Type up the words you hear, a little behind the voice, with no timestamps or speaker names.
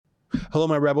Hello,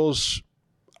 my rebels.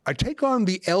 I take on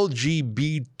the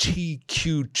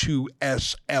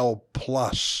LGBTQ2SL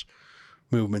plus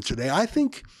movement today. I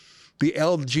think the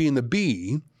LG and the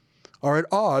B are at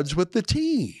odds with the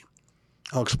T.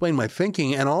 I'll explain my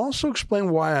thinking, and I'll also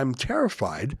explain why I'm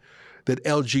terrified that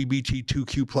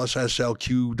LGBT2Q plus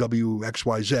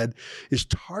SLQWXYZ is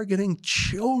targeting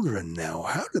children now.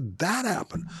 How did that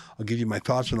happen? I'll give you my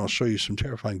thoughts, and I'll show you some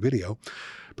terrifying video.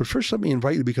 But first, let me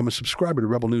invite you to become a subscriber to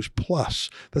Rebel News Plus.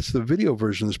 That's the video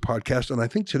version of this podcast, and I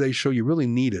think today's show you really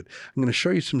need it. I'm going to show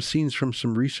you some scenes from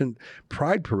some recent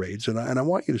pride parades, and I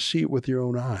want you to see it with your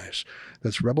own eyes.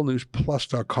 That's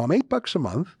rebelnewsplus.com, $8 a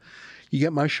month. You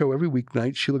get my show every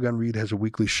weeknight. Sheila Gunn Reid has a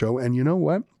weekly show, and you know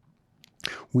what?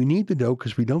 We need the dough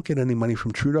because we don't get any money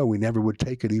from Trudeau. We never would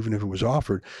take it even if it was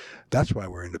offered. That's why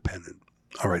we're independent.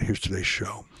 All right, here's today's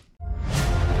show.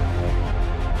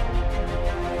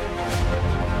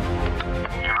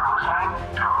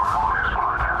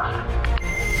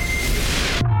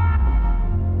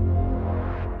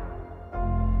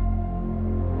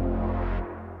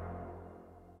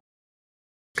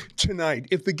 Tonight,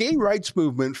 if the gay rights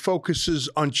movement focuses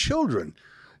on children,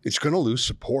 it's going to lose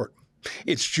support.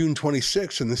 It's June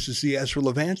 26th, and this is the EZRA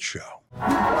LEVANT Show.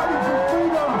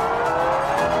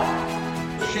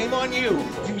 Shame on you,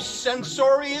 you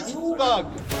censorious thug.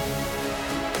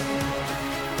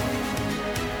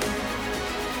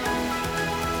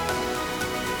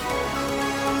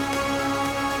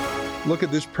 Look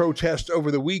at this protest over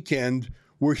the weekend.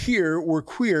 We're here, we're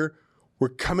queer, we're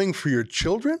coming for your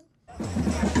children?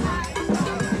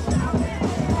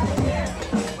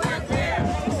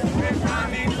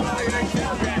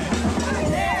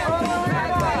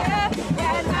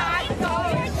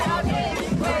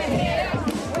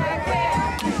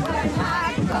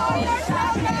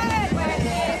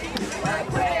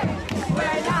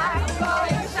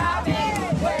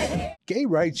 Gay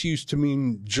rights used to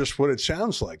mean just what it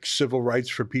sounds like, civil rights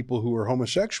for people who are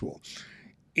homosexual.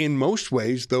 In most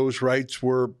ways, those rights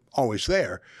were always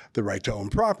there. The right to own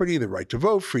property, the right to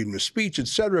vote, freedom of speech,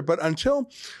 etc. But until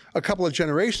a couple of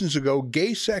generations ago,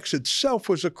 gay sex itself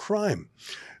was a crime.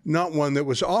 Not one that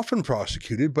was often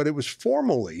prosecuted, but it was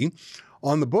formally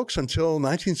on the books until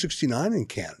 1969 in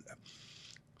Canada.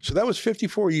 So that was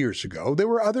 54 years ago. There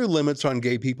were other limits on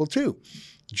gay people too.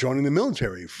 Joining the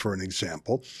military, for an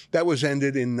example, that was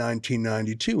ended in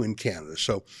 1992 in Canada,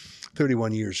 so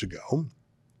 31 years ago.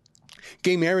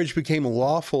 Gay marriage became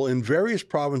lawful in various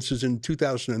provinces in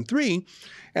 2003,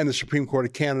 and the Supreme Court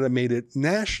of Canada made it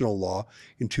national law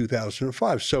in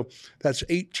 2005. So that's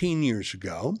 18 years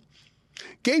ago.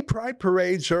 Gay pride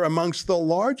parades are amongst the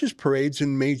largest parades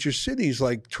in major cities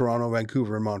like Toronto,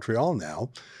 Vancouver, and Montreal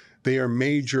now. They are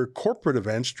major corporate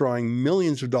events drawing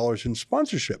millions of dollars in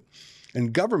sponsorship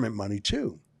and government money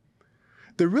too.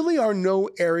 There really are no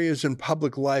areas in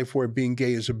public life where being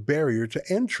gay is a barrier to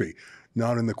entry.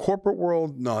 Not in the corporate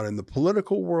world, not in the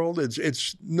political world.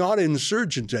 It's not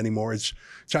insurgent anymore. It's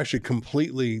actually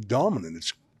completely dominant.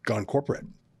 It's gone corporate.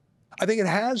 I think it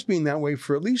has been that way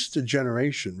for at least a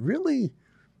generation, really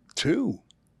two.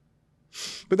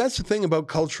 But that's the thing about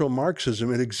cultural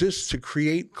Marxism. It exists to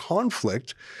create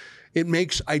conflict. It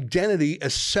makes identity a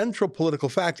central political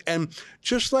fact. And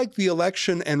just like the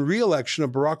election and re-election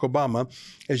of Barack Obama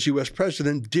as U.S.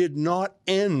 president did not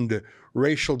end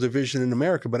racial division in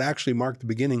America, but actually marked the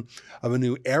beginning of a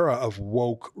new era of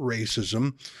woke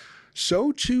racism,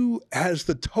 so too has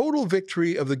the total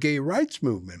victory of the gay rights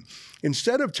movement.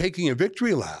 Instead of taking a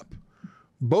victory lap,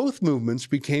 both movements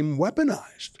became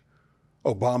weaponized.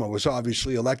 Obama was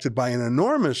obviously elected by an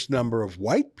enormous number of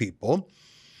white people,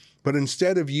 but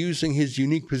instead of using his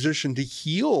unique position to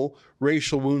heal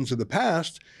racial wounds of the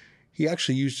past, he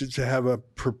actually used it to have a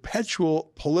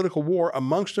perpetual political war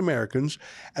amongst Americans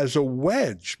as a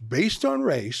wedge based on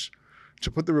race to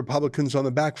put the Republicans on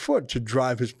the back foot to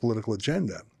drive his political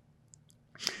agenda.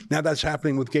 Now that's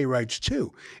happening with gay rights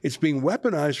too. It's being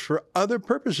weaponized for other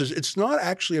purposes. It's not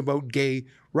actually about gay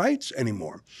rights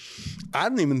anymore. I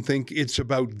don't even think it's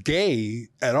about gay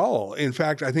at all. In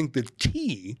fact, I think the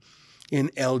T in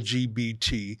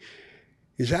LGBT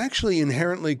is actually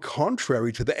inherently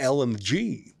contrary to the L and the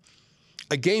G.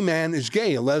 A gay man is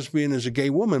gay, a lesbian is a gay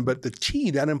woman, but the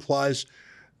T, that implies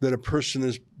that a person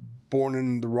is born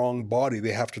in the wrong body.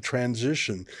 They have to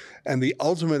transition. And the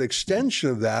ultimate extension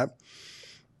of that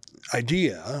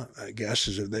idea, I guess,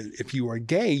 is that if you are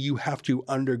gay, you have to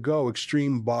undergo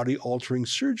extreme body-altering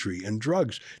surgery and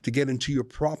drugs to get into your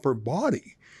proper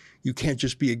body. You can't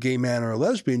just be a gay man or a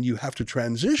lesbian. You have to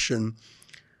transition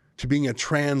to being a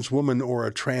trans woman or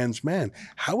a trans man.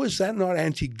 How is that not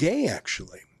anti-gay,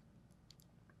 actually?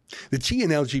 The T in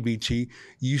LGBT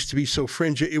used to be so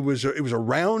fringe. It was a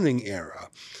rounding era.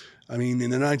 I mean, in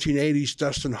the 1980s,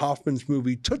 Dustin Hoffman's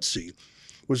movie Tootsie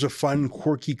was a fun,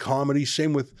 quirky comedy.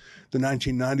 Same with the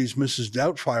 1990s Mrs.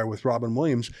 Doubtfire with Robin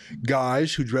Williams.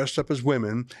 Guys who dressed up as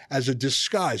women as a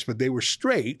disguise, but they were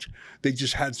straight. They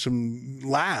just had some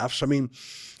laughs. I mean,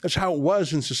 that's how it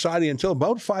was in society until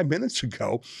about 5 minutes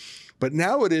ago. But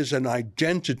now it is an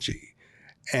identity.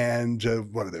 And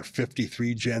what are there,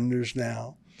 53 genders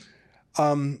now?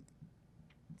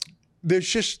 There's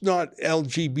just not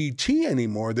LGBT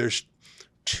anymore. There's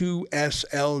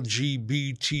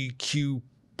 2SLGBTQ+.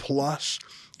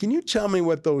 Can you tell me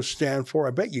what those stand for?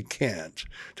 I bet you can't.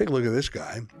 Take a look at this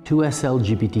guy.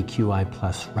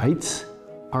 2SLGBTQI+ rights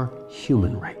are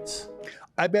human rights.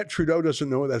 I bet Trudeau doesn't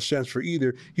know what that stands for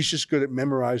either. He's just good at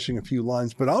memorizing a few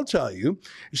lines. But I'll tell you,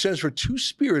 it stands for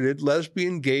two-spirited,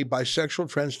 lesbian, gay,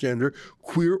 bisexual, transgender,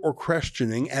 queer, or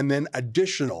questioning, and then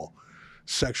additional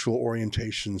sexual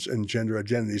orientations and gender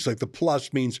identities. Like the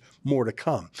plus means more to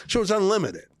come. So it's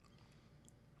unlimited.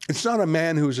 It's not a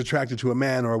man who is attracted to a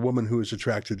man or a woman who is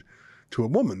attracted to a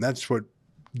woman. That's what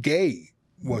gay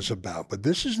was about. But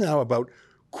this is now about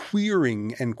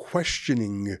queering and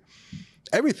questioning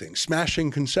everything, smashing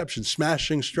conceptions,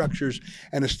 smashing structures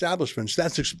and establishments.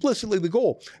 That's explicitly the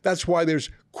goal. That's why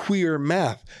there's queer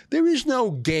math. There is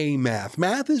no gay math.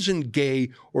 Math isn't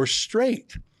gay or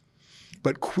straight.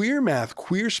 But queer math,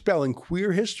 queer spelling,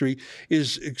 queer history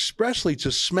is expressly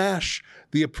to smash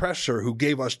the oppressor who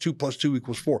gave us 2 + 2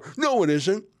 = 4. No, it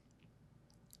isn't.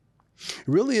 It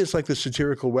really is like the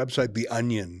satirical website, The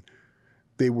Onion.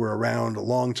 They were around a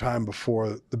long time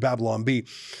before the Babylon Bee.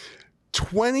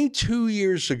 22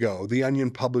 years ago, The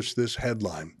Onion published this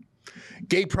headline.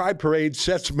 Gay Pride Parade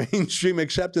sets mainstream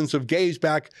acceptance of gays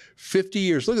back 50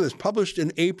 years. Look at this, published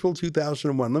in April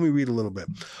 2001. Let me read a little bit.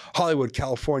 Hollywood,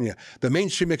 California. The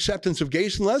mainstream acceptance of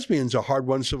gays and lesbians, a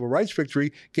hard-won civil rights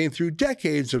victory, came through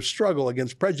decades of struggle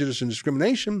against prejudice and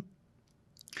discrimination,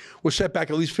 was set back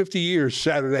at least 50 years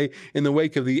Saturday in the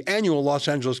wake of the annual Los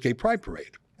Angeles Gay Pride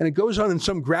Parade. And it goes on in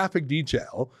some graphic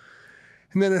detail.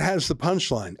 And then it has the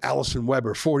punchline. Allison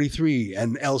Weber, 43,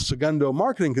 and El Segundo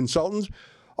marketing consultant,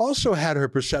 also had her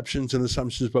perceptions and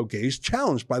assumptions about gays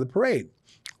challenged by the parade.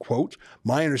 Quote,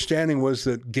 my understanding was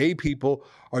that gay people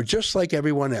are just like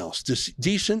everyone else,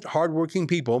 decent, hardworking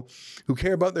people who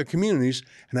care about their communities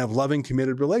and have loving,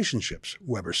 committed relationships,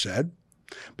 Weber said.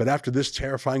 But after this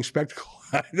terrifying spectacle,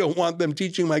 I don't want them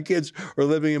teaching my kids or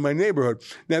living in my neighborhood.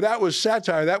 Now, that was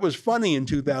satire. That was funny in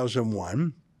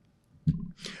 2001.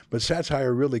 But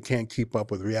satire really can't keep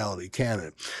up with reality, can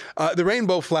it? The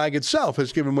rainbow flag itself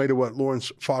has given way to what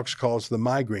Lawrence Fox calls the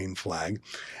migraine flag.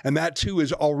 And that, too,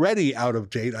 is already out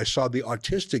of date. I saw the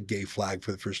autistic gay flag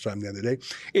for the first time the other day.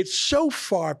 It's so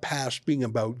far past being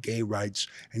about gay rights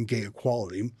and gay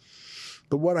equality.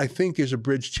 But what I think is a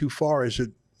bridge too far is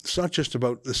it's not just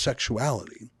about the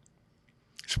sexuality.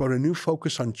 It's about a new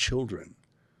focus on children.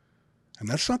 And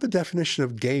that's not the definition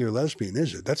of gay or lesbian,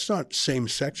 is it? That's not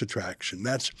same-sex attraction.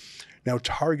 That's now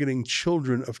targeting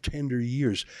children of tender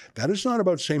years. That is not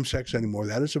about same-sex anymore.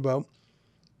 That is about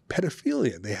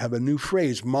pedophilia. They have a new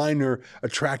phrase, minor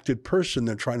attracted person,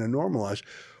 they're trying to normalize.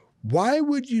 Why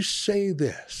would you say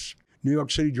this? New York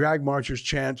City drag marchers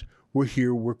chant, we're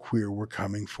here, we're queer, we're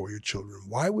coming for your children.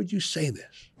 Why would you say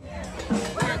this? We're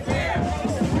queer,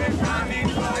 we're coming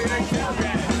for your children.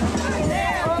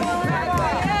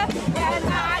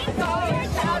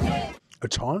 A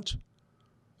taunt?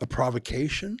 A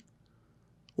provocation?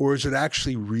 Or is it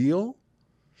actually real?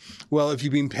 Well, if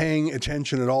you've been paying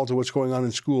attention at all to what's going on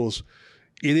in schools,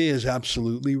 it is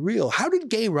absolutely real. How did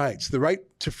gay rights, the right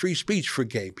to free speech for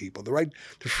gay people, the right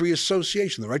to free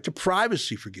association, the right to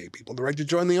privacy for gay people, the right to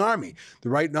join the army, the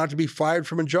right not to be fired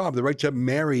from a job, the right to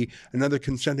marry another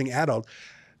consenting adult,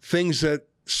 things that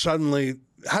suddenly...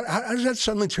 How does that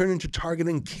suddenly turn into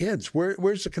targeting kids?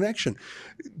 Where's the connection?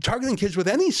 Targeting kids with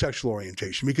any sexual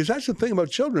orientation, because that's the thing about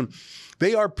children.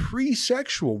 They are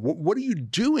pre-sexual. What are you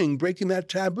doing breaking that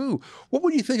taboo? What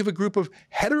would you think of a group of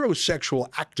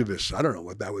heterosexual activists? I don't know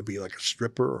what that would be, like a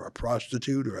stripper or a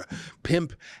prostitute or a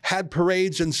pimp, had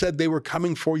parades and said they were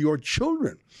coming for your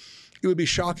children. It would be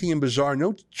shocking and bizarre.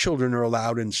 No children are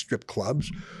allowed in strip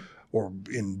clubs or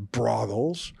in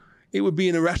brothels. It would be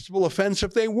an arrestable offense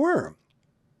if they were.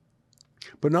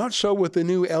 But not so with the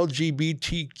new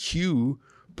LGBTQ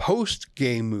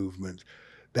post-gay movement.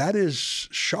 That is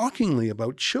shockingly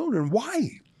about children.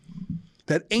 Why?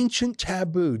 That ancient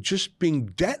taboo just being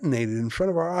detonated in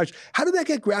front of our eyes. How did that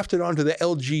get grafted onto the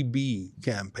LGB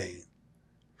campaign?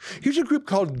 Here's a group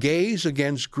called Gays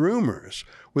Against Groomers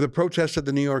with a protest at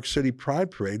the New York City Pride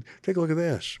Parade. Take a look at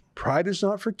this. Pride is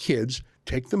not for kids.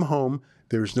 Take them home.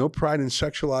 There is no pride in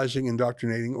sexualizing,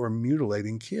 indoctrinating, or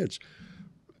mutilating kids,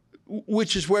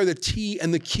 which is where the T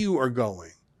and the Q are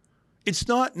going. It's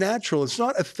not natural. It's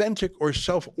not authentic or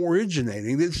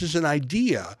self-originating. This is an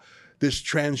idea, this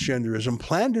transgenderism,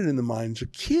 planted in the minds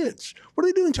of kids. What are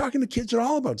they doing talking to kids at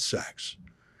all about sex?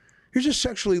 Here's a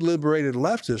sexually liberated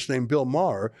leftist named Bill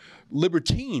Maher,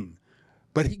 libertine,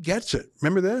 but he gets it.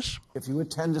 Remember this? If you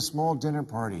attend a small dinner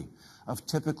party of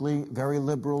typically very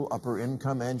liberal,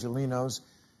 upper-income Angelenos,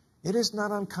 it is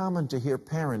not uncommon to hear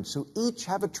parents who each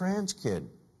have a trans kid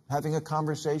having a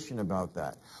conversation about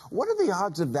that. What are the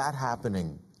odds of that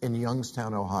happening in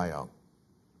Youngstown, Ohio?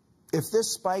 If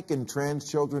this spike in trans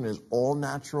children is all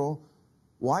natural,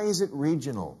 why is it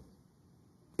regional?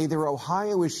 Either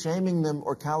Ohio is shaming them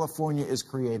or California is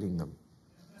creating them.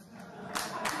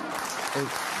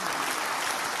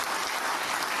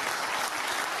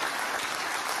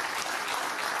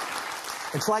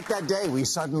 It's like that day we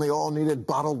suddenly all needed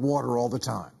bottled water all the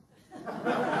time.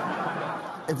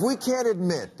 If we can't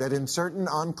admit that in certain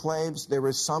enclaves there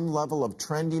is some level of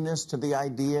trendiness to the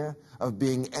idea of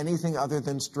being anything other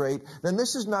than straight, then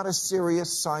this is not a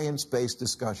serious science-based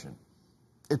discussion.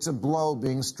 It's a blow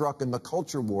being struck in the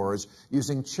culture wars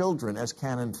using children as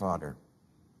cannon fodder.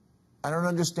 I don't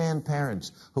understand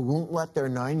parents who won't let their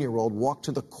 9-year-old walk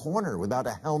to the corner without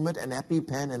a helmet, an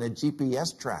EpiPen, and a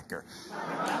GPS tracker.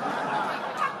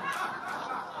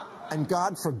 And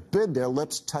God forbid their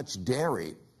lips touch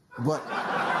dairy. But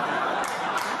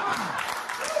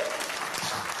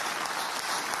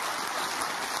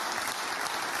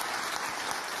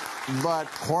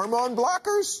hormone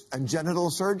blockers and genital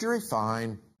surgery,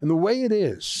 fine. And the way it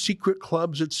is, secret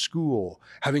clubs at school,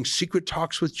 having secret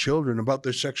talks with children about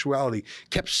their sexuality,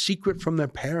 kept secret from their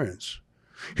parents.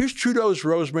 Here's Trudeau's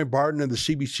Rosemary Barton of the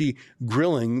CBC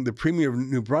grilling the Premier of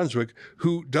New Brunswick,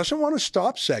 who doesn't want to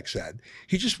stop sex ed.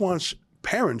 He just wants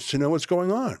parents to know what's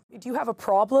going on. Do you have a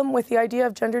problem with the idea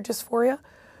of gender dysphoria?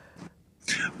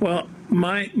 Well,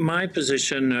 my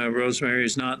position, Rosemary,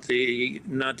 is not the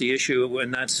issue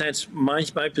in that sense. My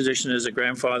position as a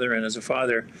grandfather and as a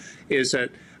father is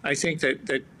that I think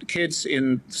that kids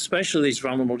in especially these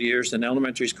vulnerable years in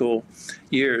elementary school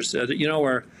years,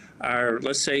 are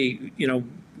let's say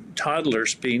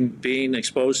toddlers being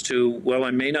exposed to, well, I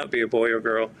may not be a boy or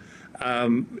girl.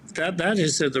 That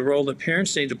is the role that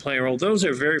parents need to play a role. Those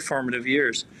are very formative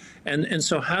years, and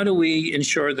so how do we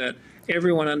ensure that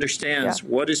everyone understands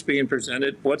what is being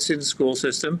presented, what's in the school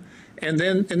system, and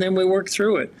then we work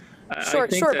through it. Sure,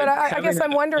 but I guess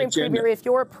I'm wondering, Premier, if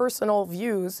your personal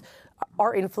views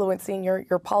are influencing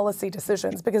your policy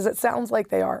decisions, because it sounds like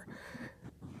they are.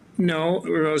 No,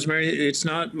 Rosemary, it's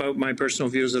not about my personal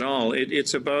views at all.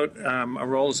 It's about a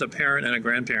role as a parent and a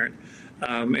grandparent,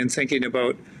 and thinking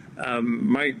about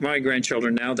my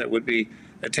grandchildren now that would be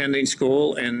attending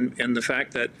school, and the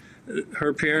fact that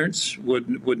her parents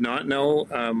would not know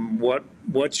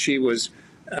what she was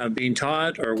being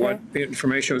taught or what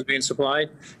information was being supplied.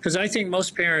 Because I think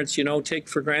most parents, take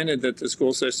for granted that the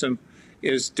school system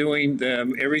is doing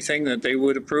everything that they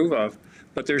would approve of.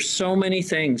 But there's so many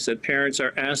things that parents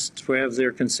are asked to have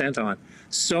their consent on,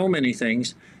 so many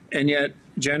things, and yet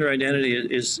gender identity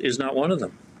is not one of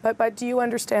them. But do you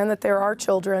understand that there are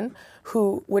children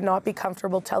who would not be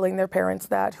comfortable telling their parents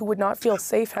that, who would not feel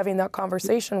safe having that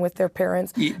conversation with their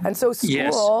parents, and so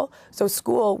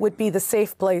school would be the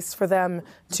safe place for them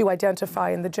to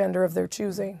identify in the gender of their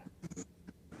choosing?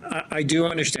 I do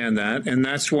understand that, and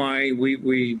that's why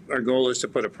our goal is to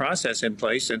put a process in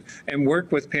place and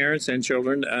work with parents and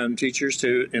children, teachers,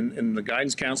 and the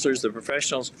guidance counselors, the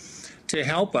professionals, to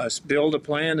help us build a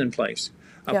plan in place,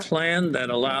 a plan that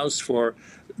allows for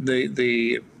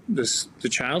the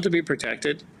child to be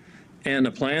protected, and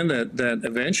a plan that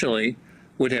eventually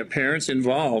would have parents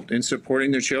involved in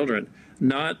supporting their children,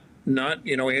 not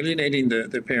alienating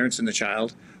the parents and the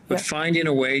child, but finding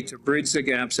a way to bridge the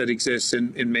gaps that exist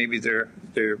in maybe they're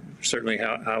certainly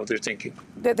how they're thinking.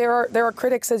 There are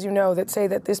critics, as you know, that say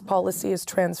that this policy is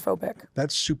transphobic.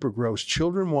 That's super gross.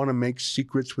 Children want to make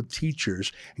secrets with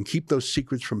teachers and keep those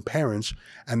secrets from parents,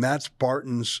 and that's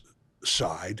Barton's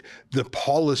side. The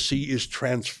policy is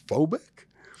transphobic.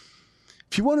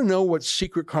 If you want to know what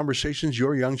secret conversations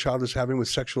your young child is having with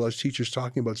sexualized teachers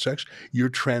talking about sex, you're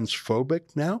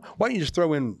transphobic now? Why don't you just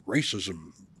throw in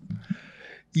racism?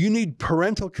 You need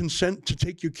parental consent to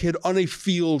take your kid on a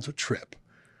field trip,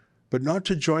 but not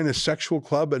to join a sexual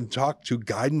club and talk to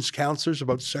guidance counselors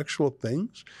about sexual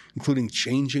things, including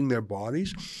changing their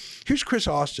bodies. Here's Chris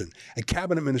Austin, a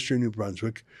cabinet minister in New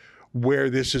Brunswick, where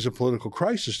this is a political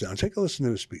crisis now. Take a listen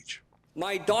to his speech.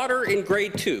 My daughter in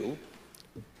grade 2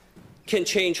 can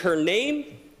change her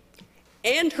name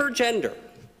and her gender,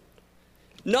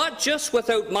 not just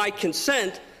without my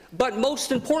consent, but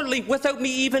most importantly, without me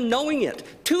even knowing it,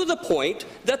 to the point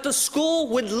that the school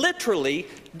would literally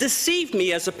deceive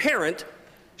me as a parent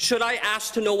should I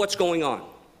ask to know what's going on.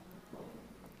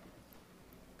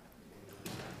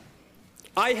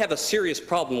 I have a serious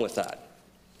problem with that.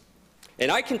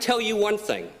 And I can tell you one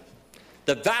thing.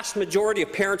 The vast majority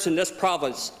of parents in this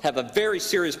province have a very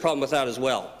serious problem with that as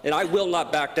well. And I will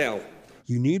not back down.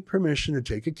 You need permission to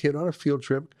take a kid on a field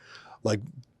trip like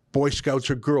Boy Scouts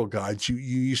or Girl Guides. You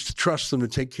used to trust them to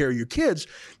take care of your kids.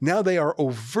 Now they are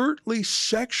overtly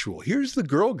sexual. Here's the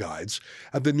Girl Guides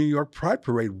at the New York Pride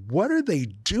Parade. What are they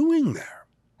doing there?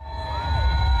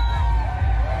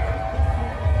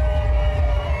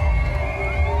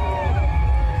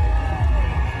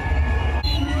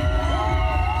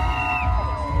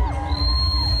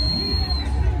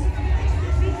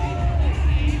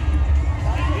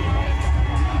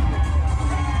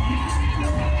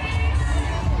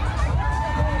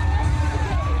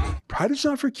 Pride is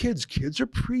not for kids. Kids are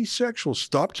pre-sexual.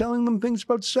 Stop telling them things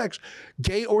about sex,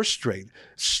 gay or straight.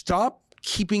 Stop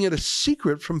keeping it a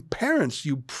secret from parents,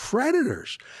 you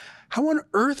predators. How on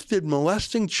earth did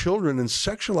molesting children and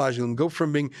sexualizing them go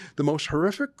from being the most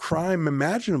horrific crime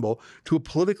imaginable to a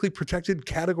politically protected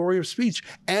category of speech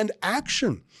and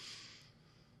action?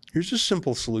 Here's a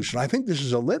simple solution. I think this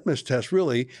is a litmus test,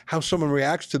 really, how someone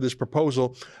reacts to this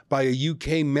proposal by a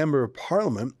UK member of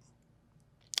Parliament.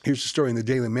 Here's the story in the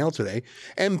Daily Mail today.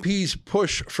 MPs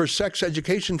push for sex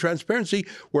education transparency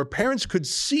where parents could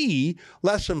see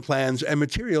lesson plans and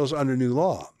materials under new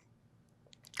law.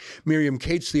 Miriam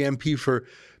Cates, the MP for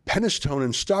Penistone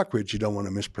and Stockbridge, you don't want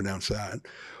to mispronounce that,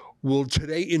 will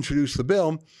today introduce the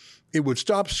bill. It would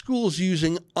stop schools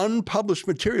using unpublished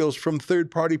materials from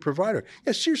third-party provider.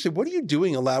 Yeah, seriously, what are you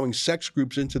doing allowing sex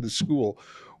groups into the school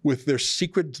with their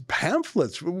secret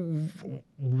pamphlets?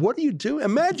 What do you do?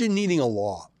 Imagine needing a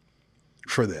law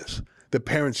for this. The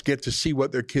parents get to see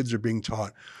what their kids are being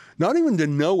taught. Not even to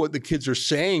know what the kids are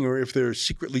saying or if they're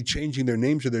secretly changing their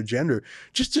names or their gender,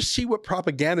 just to see what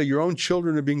propaganda your own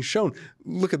children are being shown.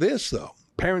 Look at this, though.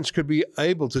 Parents could be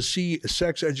able to see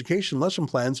sex education lesson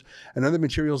plans and other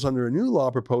materials under a new law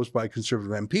proposed by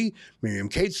Conservative MP. Miriam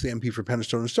Cates, the MP for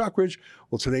Penistone and Stockbridge,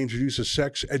 will today introduce a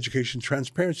sex education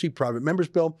transparency private members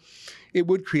bill. It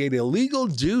would create a legal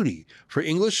duty for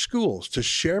English schools to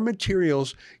share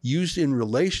materials used in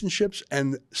relationships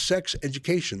and sex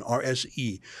education,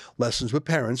 RSE, lessons with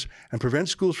parents, and prevent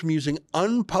schools from using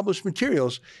unpublished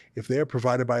materials if they are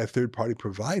provided by a third-party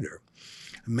provider.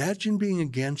 Imagine being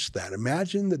against that.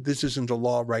 Imagine that this isn't a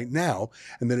law right now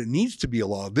and that it needs to be a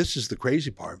law. This is the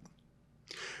crazy part.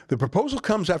 The proposal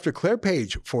comes after Claire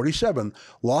Page, 47,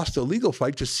 lost a legal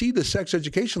fight to see the sex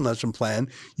education lesson plan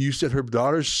used at her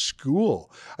daughter's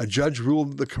school. A judge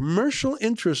ruled the commercial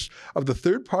interests of the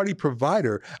third-party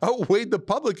provider outweighed the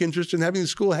public interest in having the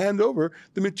school hand over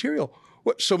the material.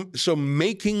 So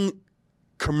making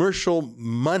commercial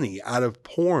money out of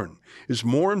porn is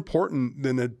more important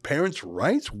than a parent's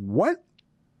rights? What?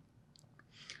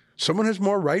 Someone has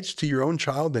more rights to your own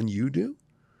child than you do?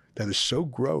 That is so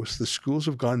gross. The schools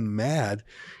have gone mad.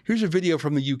 Here's a video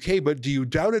from the UK, but do you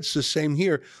doubt it's the same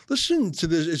here? Listen to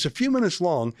this. It's a few minutes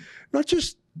long. Not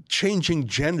just changing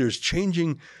genders,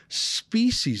 changing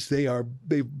species. They're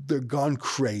gone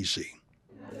crazy.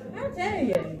 How dare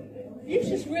you? You've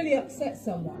just really upset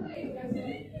someone.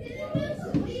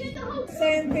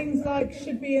 Saying things like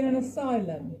should be in an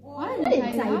asylum. I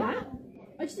didn't say that.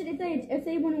 I just said if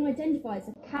they want to identify as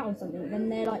a cat or something, then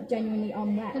they're like genuinely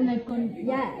unwell. Then they've gone.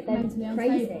 Yeah, they're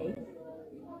crazy.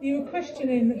 You were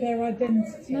questioning their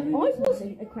identity. I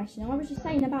wasn't a question. I was just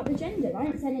saying about the gender. I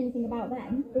haven't said anything about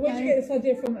them. But where did you get this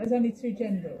idea from? There's only two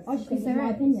genders. I just think it's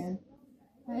my opinion.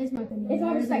 That is my opinion. If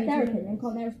I respect their opinion,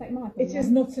 can't they respect my opinion? It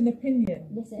is not an opinion.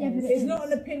 Yes, it is. It's not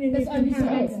an opinion you can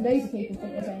have. Loads of people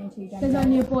think there's only two genders. There's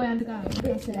only a boy and a girl.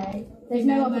 Literally. There's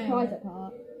no other private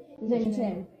part. There's only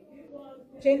two.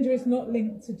 Gender is not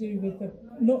linked to the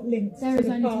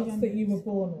parts that you were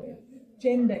born with.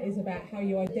 Gender is about how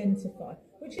you identify,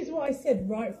 which is what I said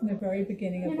right from the very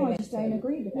beginning of the lesson. I just don't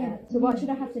agree with that. So why should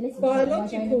I have to listen to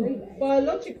that?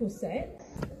 Biological sex,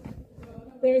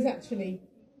 there is actually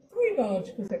 3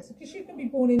 biological sexes, because you can be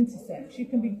born intersex. You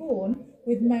can be born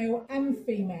with male and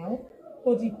female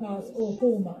body parts or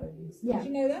hormones. Yeah. Did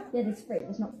you know that? Yeah, there's 3.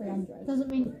 There's not 300.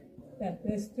 Doesn't mean... Yeah,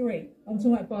 there's 3. I'm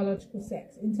talking about biological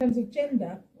sex. In terms of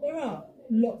gender, there are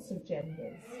lots of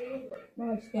genders.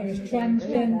 There is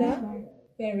transgender.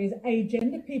 There is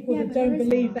agender, people that don't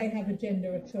believe they have a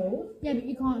gender at all. Yeah, but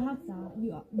you can't have that.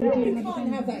 You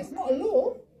can't have that. It's not a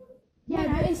law. Yeah,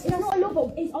 but it's not a lot,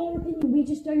 but it's our opinion. We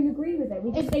just don't agree with it.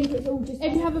 We just think it's all just...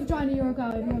 If you have a vagina, you're a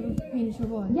girl. If you have a penis, you're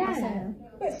a boy. Yeah.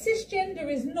 But cisgender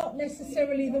is not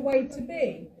necessarily the way to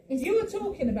be. You were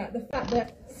talking about the fact that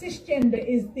cisgender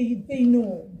is the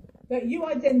norm, that you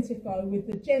identify with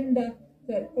the gender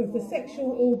of the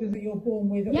sexual organs that you're born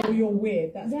with, or you're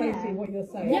weird. That's basically what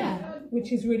you're saying. Yeah. Which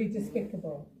is really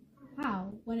despicable.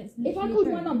 How? When it's if I called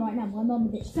my mum right now, my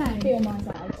mum would feel my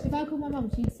side. If I called my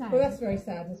mum, she'd say. Well, that's very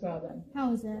sad as well then.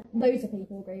 How is it? Loads of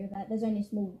people agree with that. There's only a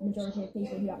small majority of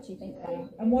people who actually think that.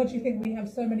 And why do you think we have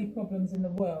so many problems in the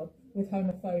world with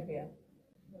homophobia?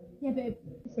 Yeah,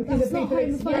 but because that's of not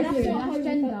people homophobia, that's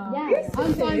gender. Yeah. Yes,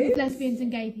 I'm fine is. with lesbians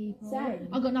and gay people. Same.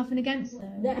 I've got nothing against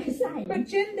them. Yeah, same. But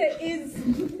gender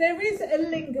there is a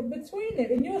link between it,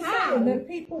 and you're saying that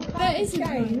people can't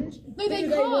change No, they who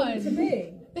can't. they want to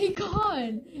be. They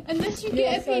can't. Unless you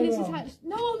get a penis attached.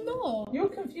 No, I'm not. You're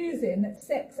confusing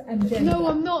sex and gender. No,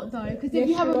 I'm not though. Because if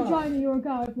you have a vagina, you're a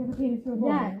girl. If you have a penis, you're a boy.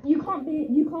 Yeah, you can't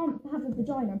have a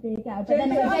vagina and be a girl. But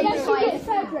then unless you get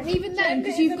separate, even then,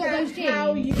 because you've got those genes.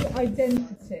 How you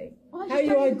identity. How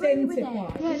you identify.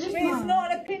 It's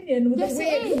not an opinion that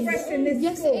we express in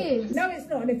this school. Yes, it is. No, it's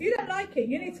not. And if you don't like it,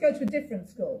 you need to go to a different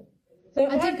school. So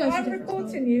I'm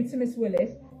reporting you to Miss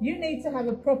Willis. You need to have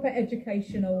a proper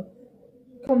educational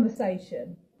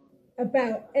conversation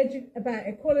about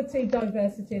equality,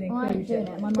 diversity and inclusion.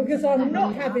 Because I'm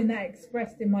not having that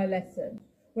expressed in my lesson.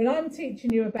 When I'm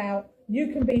teaching you about you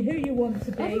can be who you want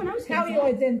to be, how you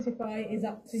identify is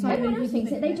up to you. Everyone else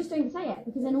thinks it, they just don't say it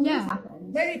because then all this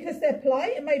happens. Maybe because they're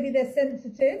polite and maybe they're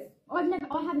sensitive. I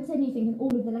haven't said anything in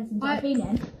all of the lessons I've been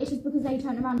in. It's just because they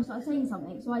turned around and started saying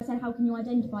something. So I said, how can you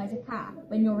identify as a cat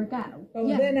when you're a girl? Oh,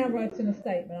 well, they're now writing a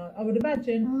statement. I would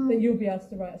imagine that you'll be asked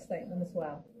to write a statement as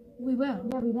well. We will.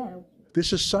 Yeah, we will.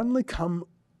 This has suddenly come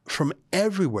from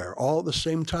everywhere all at the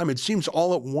same time. It seems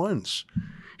all at once.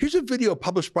 Here's a video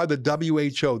published by the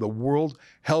WHO, the World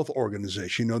Health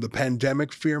Organization, the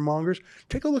pandemic fearmongers.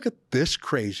 Take a look at this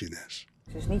craziness.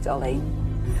 Het is niet alleen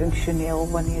functioneel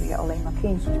wanneer je alleen maar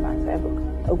kindjes maakt. We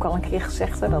hebben ook al een keer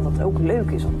gezegd dat het ook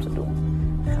leuk is om te doen.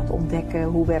 Je gaat ontdekken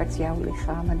hoe werkt jouw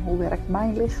lichaam en hoe werkt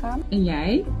mijn lichaam. En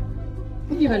jij?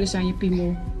 Heb je wel eens aan je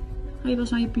piemel? Ga je wel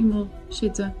eens aan je piemel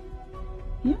zitten?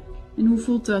 Ja? En hoe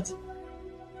voelt dat?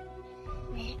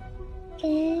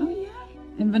 Oh ja?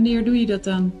 En wanneer doe je dat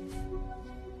dan?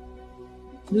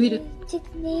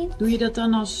 Doe je dat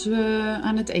dan als we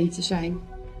aan het eten zijn?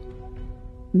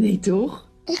 Nee, toch?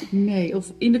 Nee,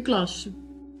 of in de klas?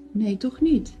 Nee, toch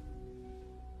niet?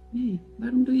 Nee,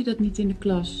 waarom doe je dat niet in de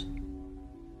klas?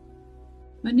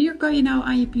 Wanneer kan je nou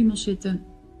aan je piemel zitten?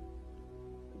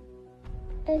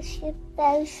 Als je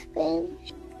thuis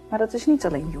bent. Maar dat is niet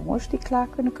alleen jongens die klaar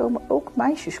kunnen komen, ook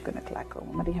meisjes kunnen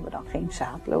klaarkomen. Maar die hebben dan geen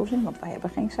zaadlozing, want wij hebben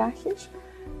geen zaadjes.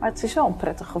 Maar het is wel een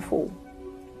prettig gevoel.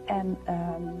 En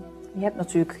je hebt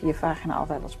natuurlijk je vagina al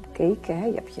wel eens bekeken. Hè?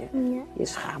 Je hebt je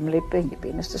schaamlippen en je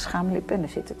binnenste schaamlippen. En er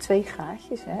zitten 2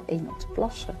 gaatjes. Hè? 1 om te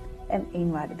plassen en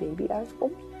 1 waar de baby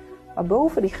uitkomt. Maar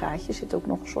boven die gaatjes zit ook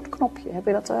nog een soort knopje. Heb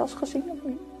je dat wel eens gezien of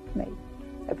niet? Nee.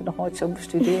 Heb je nog nooit zo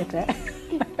bestudeerd, hè?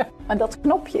 Maar dat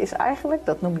knopje is eigenlijk,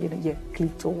 dat noem je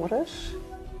clitoris.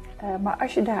 Maar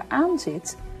als je daar aan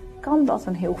zit, kan dat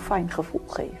een heel fijn gevoel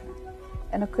geven.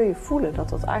 En dan kun je voelen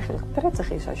dat het eigenlijk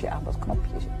prettig is als je aan dat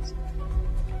knopje zit.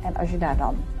 En als je daar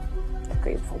dan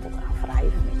kun je bijvoorbeeld aan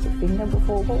wrijven met je vinger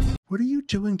bijvoorbeeld. What are you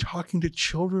doing talking to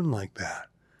children like that?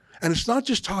 And it's not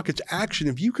just talk, it's action.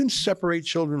 If you can separate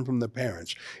children from the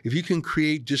parents, if you can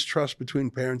create distrust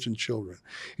between parents and children,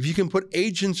 if you can put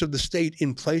agents of the state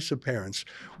in place of parents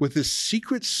with this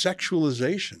secret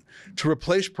sexualization to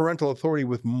replace parental authority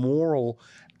with moral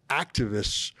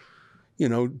activists,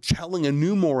 telling a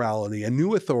new morality, a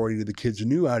new authority to the kids, a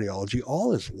new ideology,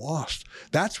 all is lost.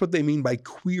 That's what they mean by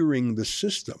queering the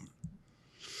system.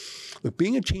 Look,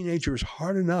 being a teenager is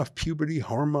hard enough. Puberty,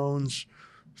 hormones,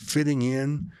 fitting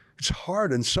in. It's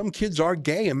hard, and some kids are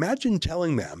gay. Imagine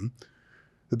telling them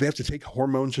that they have to take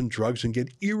hormones and drugs and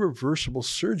get irreversible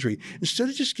surgery instead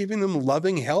of just giving them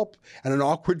loving help at an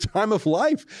awkward time of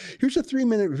life. Here's a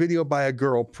 3-minute video by a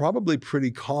girl, probably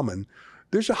pretty common.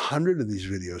 There's 100 of these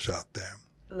videos out there.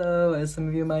 Hello, as some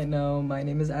of you might know, my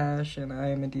name is Ash and I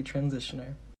am a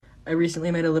detransitioner. I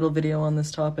recently made a little video on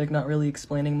this topic, not really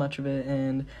explaining much of it,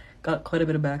 and got quite a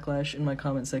bit of backlash in my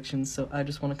comment section, so I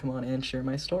just want to come on and share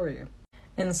my story.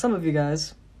 And some of you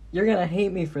guys, you're gonna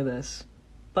hate me for this,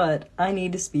 but I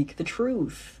need to speak the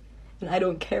truth. And I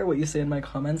don't care what you say in my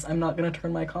comments, I'm not gonna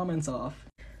turn my comments off.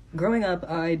 Growing up,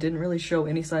 I didn't really show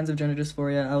any signs of gender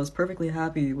dysphoria. I was perfectly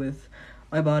happy with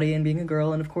my body and being a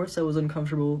girl, and of course I was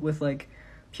uncomfortable with,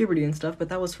 puberty and stuff, but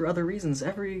that was for other reasons.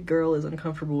 Every girl is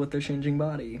uncomfortable with their changing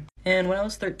body. And when I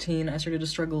was 13, I started to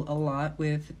struggle a lot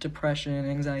with depression,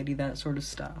 anxiety, that sort of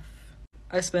stuff.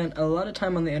 I spent a lot of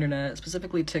time on the internet,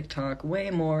 specifically TikTok, way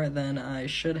more than I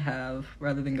should have,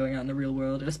 rather than going out in the real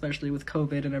world, especially with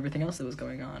COVID and everything else that was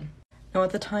going on. Now,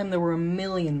 at the time, there were a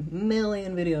million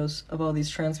videos of all these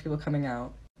trans people coming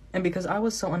out. And because I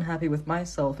was so unhappy with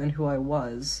myself and who I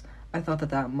was, I thought that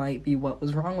that might be what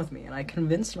was wrong with me. And I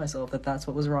convinced myself that that's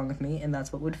what was wrong with me and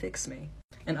that's what would fix me.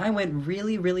 And I went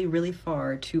really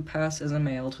far to pass as a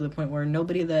male, to the point where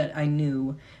nobody that I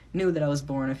knew that I was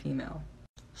born a female.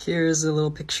 Here's a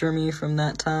little picture of me from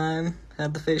that time.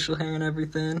 Had the facial hair and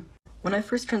everything. When I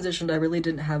first transitioned, I really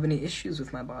didn't have any issues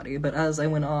with my body, but as I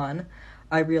went on,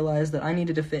 I realized that I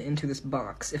needed to fit into this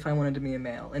box if I wanted to be a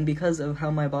male, and because of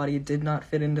how my body did not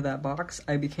fit into that box,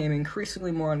 I became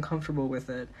increasingly more uncomfortable with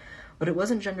it. But it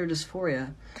wasn't gender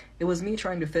dysphoria, it was me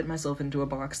trying to fit myself into a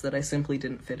box that I simply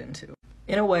didn't fit into.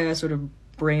 In a way, I sort of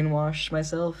brainwashed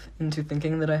myself into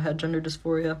thinking that I had gender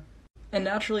dysphoria. And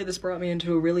naturally, this brought me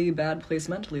into a really bad place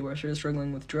mentally, where I started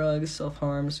struggling with drugs,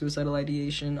 self-harm, suicidal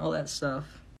ideation, all that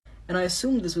stuff. And I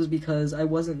assumed this was because I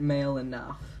wasn't male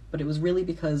enough, but it was really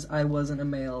because I wasn't a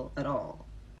male at all.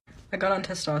 I got on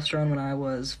testosterone when I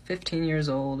was 15 years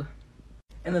old,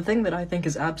 and the thing that I think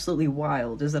is absolutely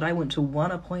wild is that I went to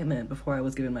one appointment before I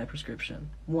was given my prescription.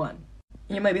 One.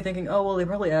 And you might be thinking, oh, well, they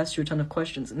probably asked you a ton of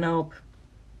questions. Nope.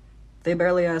 They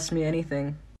barely asked me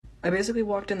anything. I basically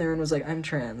walked in there and was like, I'm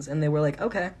trans, and they were like,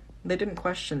 okay. They didn't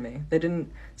question me. They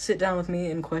didn't sit down with me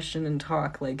and question and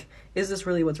talk, like, is this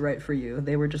really what's right for you?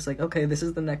 They were just like, okay, this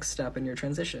is the next step in your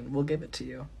transition. We'll give it to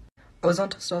you. I was on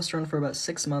testosterone for about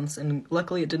 6 months, and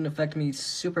luckily it didn't affect me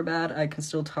super bad. I can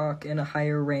still talk in a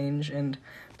higher range and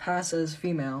pass as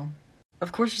female.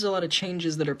 Of course, there's a lot of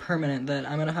changes that are permanent that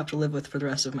I'm gonna have to live with for the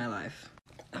rest of my life.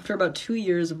 After about 2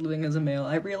 years of living as a male,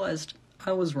 I realized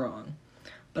I was wrong.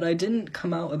 But I didn't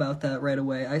come out about that right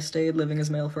away. I stayed living as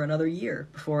male for another year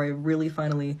before I really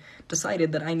finally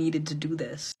decided that I needed to do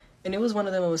this. And it was one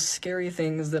of the most scary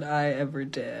things that I ever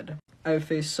did. I've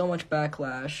faced so much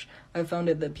backlash. I've found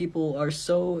it that people are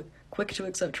so quick to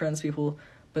accept trans people,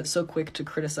 but so quick to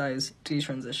criticize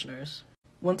detransitioners.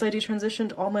 Once I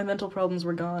detransitioned, all my mental problems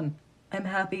were gone. I'm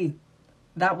happy.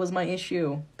 That was my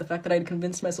issue. The fact that I'd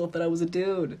convinced myself that I was a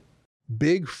dude.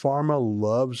 Big Pharma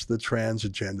loves the trans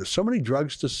agenda. So many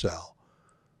drugs to sell.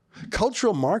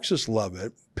 Cultural Marxists love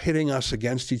it, pitting us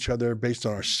against each other based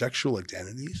on our sexual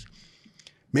identities,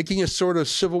 making a sort of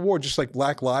civil war, just like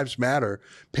Black Lives Matter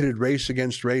pitted race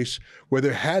against race, where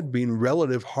there had been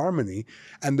relative harmony,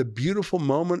 and the beautiful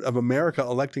moment of America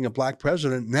electing a black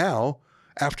president now,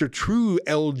 after true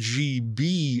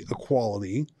LGB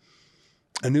equality,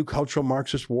 a new cultural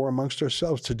Marxist war amongst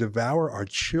ourselves to devour our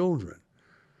children.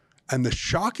 And the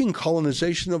shocking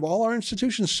colonization of all our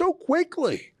institutions so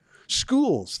quickly.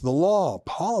 Schools, the law,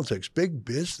 politics, big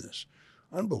business.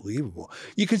 Unbelievable.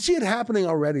 You can see it happening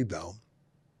already, though.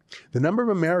 The number of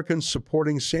Americans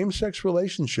supporting same-sex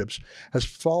relationships has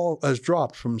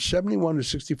dropped from 71 to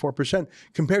 64%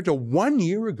 compared to 1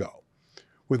 year ago,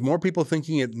 with more people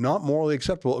thinking it not morally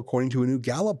acceptable, according to a new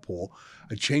Gallup poll,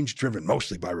 a change driven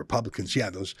mostly by Republicans. Yeah,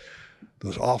 those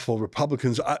awful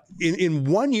Republicans. In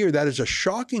 1 year, that is a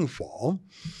shocking fall.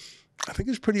 I think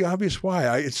it's pretty obvious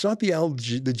why. It's not the L,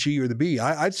 the G, or the B.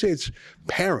 I'd say it's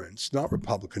parents, not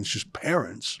Republicans, just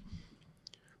parents.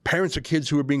 Parents of kids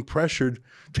who are being pressured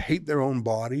to hate their own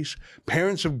bodies.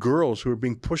 Parents of girls who are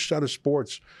being pushed out of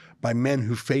sports by men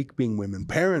who fake being women.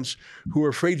 Parents who are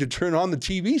afraid to turn on the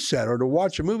TV set or to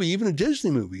watch a movie, even a Disney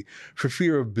movie, for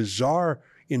fear of bizarre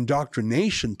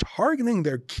indoctrination targeting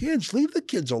their kids. Leave the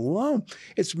kids alone.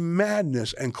 It's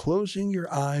madness, and closing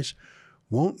your eyes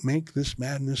won't make this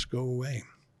madness go away.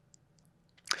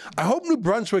 I hope New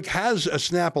Brunswick has a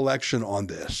snap election on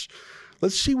this.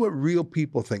 Let's see what real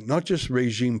people think, not just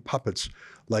regime puppets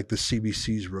like the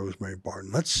CBC's Rosemary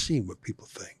Barton. Let's see what people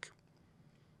think.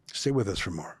 Stay with us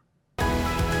for more.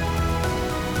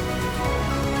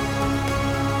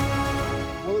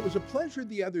 Well, it was a pleasure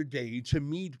the other day to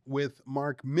meet with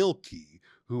Mark Milke,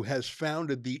 who has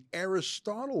founded the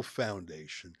Aristotle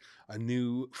Foundation, a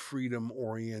new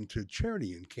freedom-oriented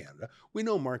charity in Canada. We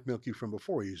know Mark Milke from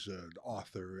before. He's an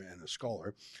author and a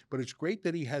scholar, but it's great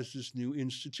that he has this new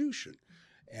institution.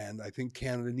 And I think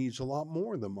Canada needs a lot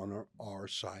more of them on our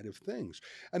side of things.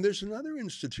 And there's another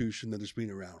institution that has been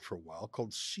around for a while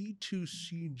called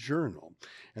C2C Journal.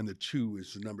 And the 2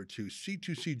 is the number 2,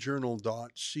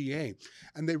 c2cjournal.ca.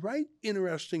 And they write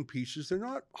interesting pieces. They're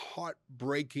not hot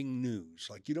breaking news.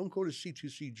 Like, you don't go to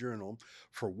C2C Journal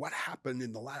for what happened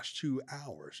in the last 2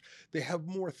 hours. They have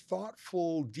more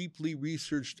thoughtful, deeply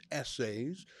researched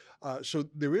essays. So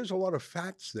there is a lot of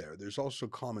facts there. There's also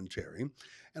commentary.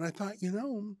 And I thought,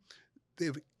 they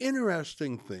have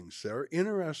interesting things there,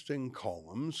 interesting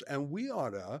columns, and we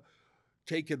ought to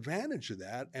take advantage of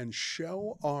that and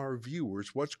show our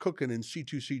viewers what's cooking in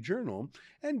C2C Journal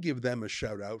and give them a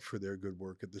shout out for their good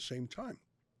work at the same time.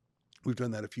 We've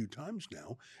done that a few times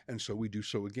now, and so we do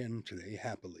so again today,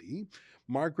 happily.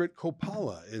 Margaret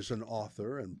Coppola is an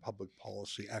author and public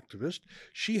policy activist.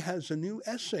 She has a new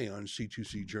essay on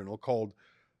C2C Journal called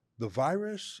The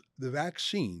Virus, the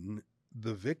Vaccine,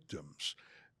 the Victims,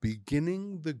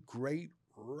 Beginning the Great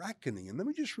Reckoning. And let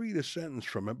me just read a sentence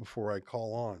from it before I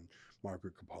call on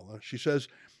Margaret Coppola. She says,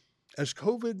 as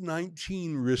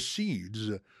COVID-19 recedes,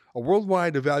 a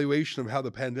worldwide evaluation of how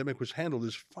the pandemic was handled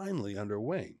is finally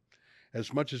underway.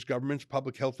 As much as governments,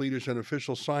 public health leaders, and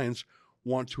official science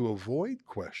want to avoid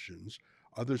questions,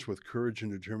 others with courage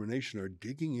and determination are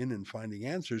digging in and finding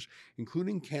answers,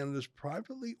 including Canada's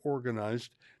privately organized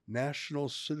National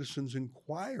Citizens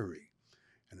Inquiry.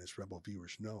 And as Rebel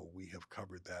viewers know, we have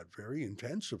covered that very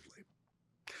intensively.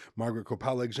 Margaret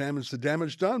Coppola examines the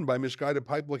damage done by misguided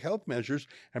public health measures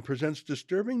and presents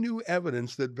disturbing new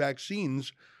evidence that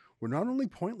vaccines were not only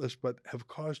pointless, but have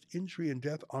caused injury and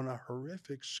death on a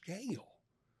horrific scale.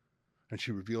 And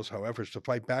she reveals how efforts to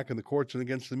fight back in the courts and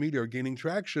against the media are gaining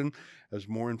traction. As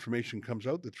more information comes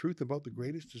out, the truth about the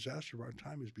greatest disaster of our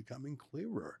time is becoming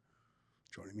clearer.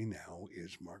 Joining me now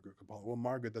is Margaret Coppola. Well,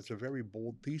 Margaret, that's a very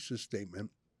bold thesis statement.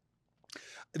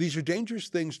 These are dangerous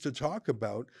things to talk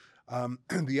about.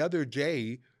 The other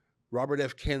day, Robert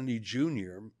F. Kennedy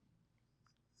Jr.,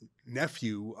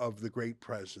 nephew of the great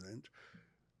president,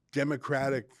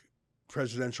 Democratic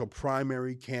presidential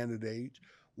primary candidate,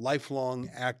 lifelong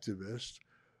activist,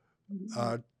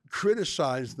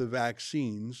 criticized the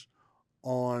vaccines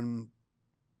on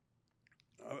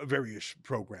various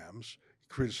programs.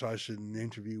 He criticized it in an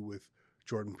interview with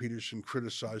Jordan Peterson,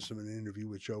 criticized him in an interview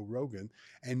with Joe Rogan,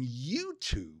 and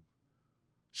YouTube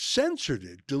censored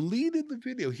it, deleted the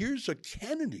video. Here's a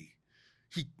Kennedy.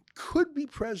 He could be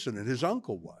president, his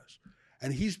uncle was,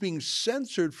 and he's being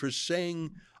censored for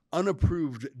saying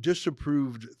unapproved,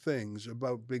 disapproved things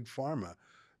about Big Pharma.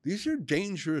 These are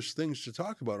dangerous things to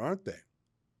talk about, aren't they?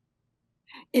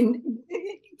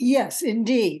 Yes,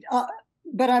 indeed.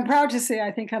 But I'm proud to say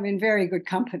I think I'm in very good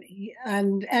company,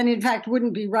 and in fact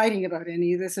wouldn't be writing about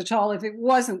any of this at all if it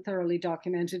wasn't thoroughly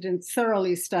documented and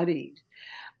thoroughly studied.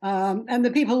 And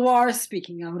the people who are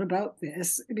speaking out about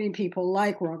this, I mean, people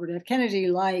like Robert F. Kennedy,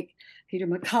 like Peter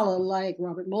McCullough, like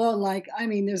Robert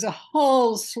Malone, there's a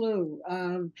whole slew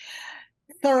of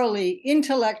thoroughly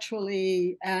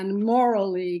intellectually and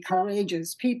morally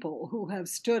courageous people who have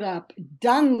stood up,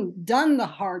 done the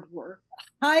hard work,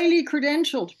 highly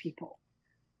credentialed people.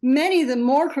 Many of them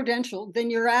more credentialed than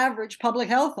your average public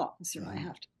health officer, I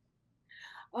have to,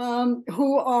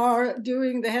 who are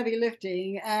doing the heavy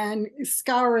lifting and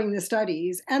scouring the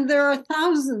studies. And there are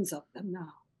thousands of them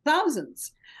now,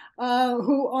 thousands,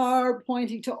 who are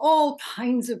pointing to all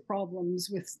kinds of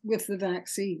problems with the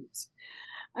vaccines.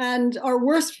 And our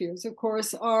worst fears, of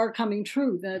course, are coming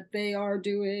true, that they are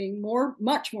doing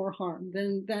much more harm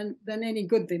than any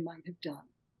good they might have done.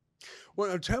 Well,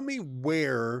 now tell me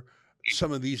where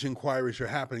some of these inquiries are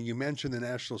happening. You mentioned the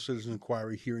National Citizen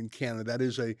Inquiry here in Canada. That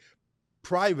is a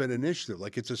private initiative,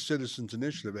 like it's a citizen's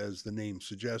initiative, as the name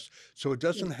suggests. So it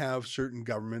doesn't have certain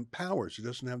government powers. It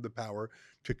doesn't have the power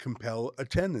to compel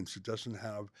attendance. It doesn't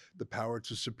have the power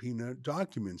to subpoena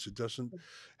documents. It doesn't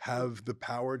have the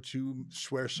power to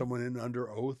swear someone in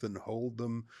under oath and hold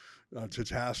them to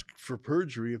task for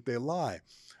perjury if they lie.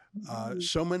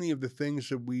 So many of the things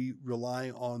that we rely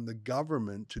on the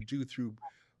government to do through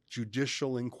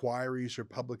judicial inquiries or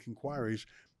public inquiries,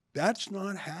 that's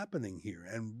not happening here.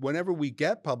 And whenever we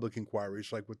get public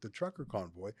inquiries, like with the trucker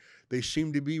convoy, they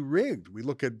seem to be rigged. We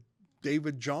look at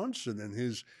David Johnson and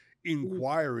his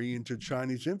inquiry into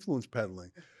Chinese influence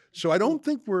peddling. So I don't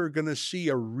think we're going to see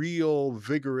a real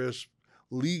vigorous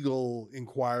legal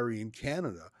inquiry in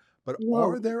Canada. But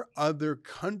are there other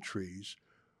countries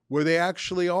where they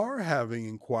actually are having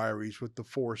inquiries with the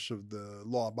force of the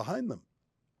law behind them?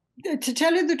 To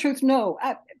tell you the truth, no.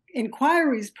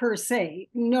 inquiries per se.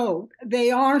 No,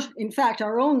 they aren't. In fact,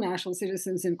 our own National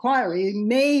Citizens Inquiry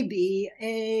may be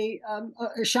a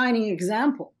shining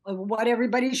example of what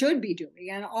everybody should be doing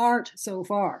and aren't so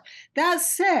far. That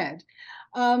said,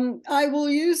 I will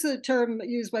use the term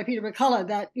used by Peter McCullough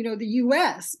that the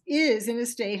U.S. is in a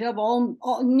state of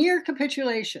all near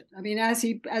capitulation. I mean, as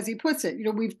he puts it,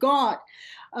 we've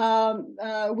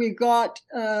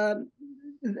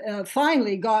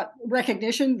finally got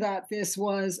recognition that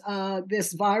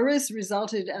this virus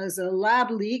resulted as a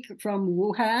lab leak from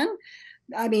Wuhan.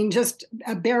 I mean, just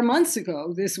bare months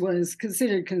ago, this was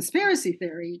considered conspiracy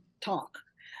theory talk.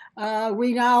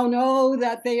 We now know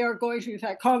that they are going to, in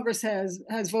fact, Congress has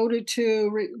voted to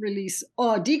release,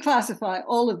 declassify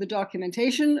all of the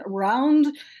documentation around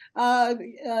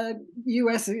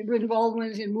U.S.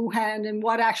 involvement in Wuhan and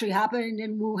what actually happened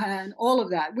in Wuhan, all of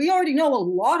that. We already know a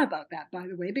lot about that, by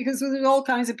the way, because there's all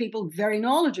kinds of people very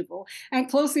knowledgeable and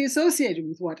closely associated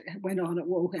with what went on at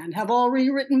Wuhan, have already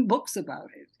written books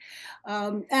about it.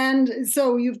 And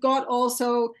so you've got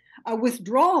also a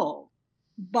withdrawal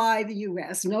by the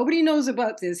U.S. Nobody knows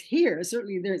about this here.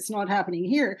 Certainly it's not happening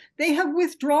here. They have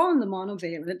withdrawn the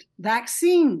monovalent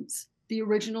vaccines, the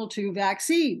original 2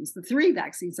 vaccines, the 3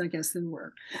 vaccines, I guess there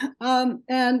were.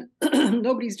 And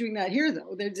nobody's doing that here,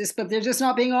 though. They're just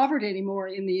not being offered anymore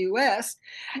in the U.S.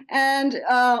 And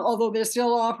although they're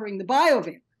still offering the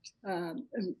bivalent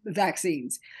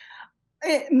vaccines.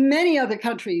 Many other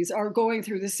countries are going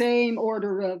through the same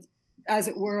order of, as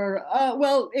it were,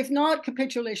 well, if not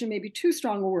capitulation, maybe too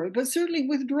strong a word, but certainly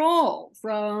withdrawal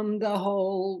from the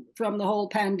whole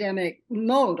pandemic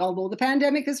mode. Although the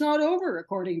pandemic is not over,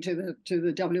 according to the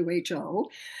WHO,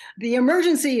 the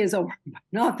emergency is over,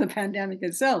 not the pandemic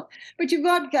itself. But you've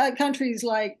got countries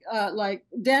like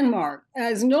Denmark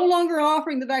as no longer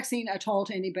offering the vaccine at all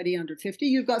to anybody under 50.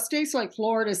 You've got states like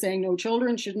Florida saying no,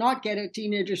 children should not get it,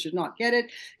 teenagers should not get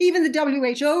it. Even the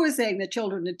WHO is saying that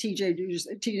children and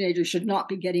teenagers should not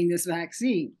be getting this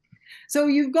vaccine. So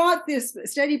you've got this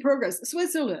steady progress.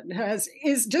 Switzerland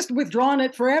is just withdrawn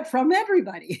it from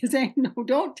everybody, saying, no,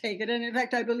 don't take it. And in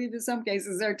fact, I believe in some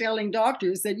cases they're telling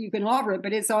doctors that you can offer it,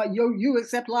 but it's you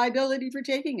accept liability for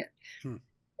taking it.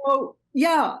 So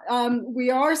yeah, we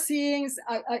are seeing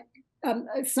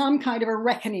some kind of a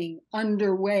reckoning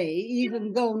underway,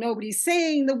 even though nobody's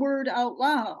saying the word out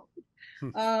loud.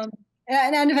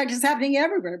 And in fact, it's happening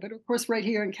everywhere, but of course, right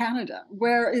here in Canada,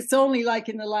 where it's only like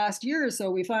in the last year or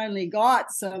so, we finally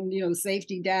got some,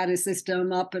 safety data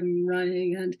system up and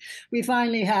running. And we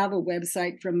finally have a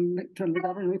website from the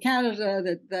government of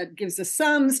Canada that gives us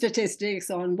some statistics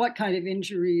on what kind of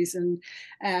injuries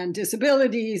and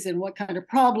disabilities and what kind of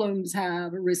problems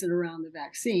have arisen around the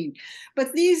vaccine.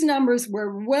 But these numbers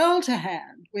were well to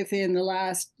hand within the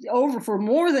last, for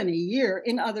more than a year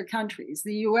in other countries.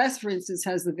 The US, for instance,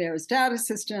 has the VAERS data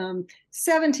system,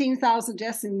 17,000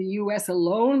 deaths in the US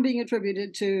alone being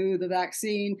attributed to the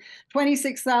vaccine,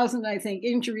 26,000, I think,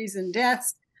 injuries and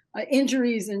deaths,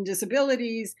 injuries and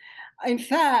disabilities. In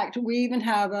fact, we even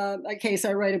have a case,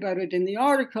 I write about it in the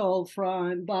article,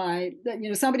 by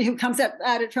somebody who comes at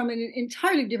it from an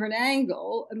entirely different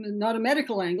angle, not a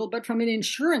medical angle, but from an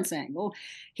insurance angle.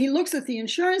 He looks at the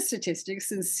insurance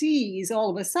statistics and sees all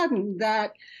of a sudden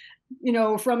that,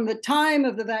 from the time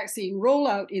of the vaccine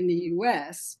rollout in the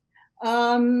US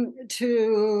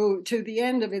to the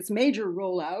end of its major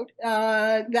rollout,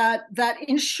 that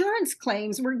insurance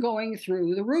claims were going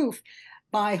through the roof.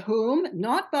 By whom?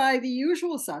 Not by the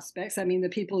usual suspects. I mean, the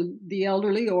people, the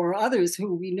elderly or others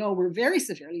who we know were very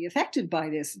severely affected by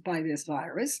this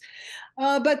virus,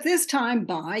 but this time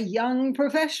by young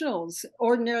professionals,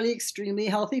 ordinarily extremely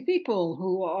healthy people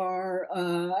who are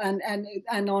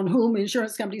and on whom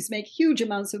insurance companies make huge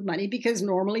amounts of money because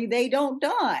normally they don't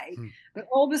die, but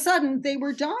all of a sudden they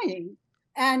were dying,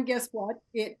 and guess what?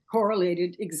 It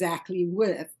correlated exactly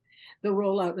with the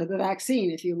rollout of the vaccine.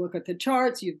 If you look at the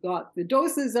charts, you've got the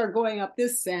doses are going up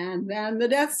this and then the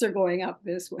deaths are going up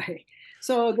this way.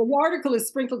 So the article is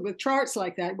sprinkled with charts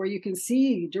like that where you can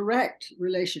see direct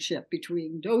relationship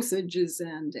between dosages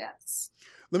and deaths.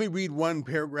 Let me read one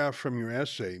paragraph from your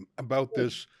essay about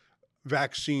this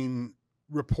vaccine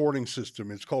reporting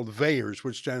system. It's called VAERS,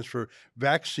 which stands for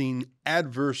Vaccine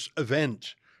Adverse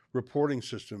Event Reporting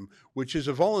System, which is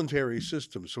a voluntary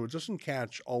system, so it doesn't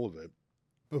catch all of it.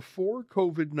 Before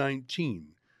COVID-19,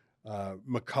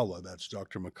 McCullough, that's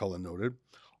Dr. McCullough noted,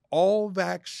 all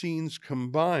vaccines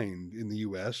combined in the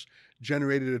U.S.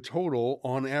 generated a total,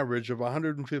 on average, of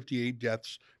 158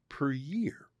 deaths per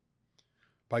year.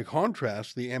 By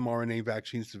contrast, the mRNA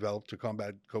vaccines developed to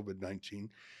combat COVID-19,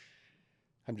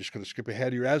 I'm just going to skip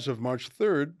ahead here, as of March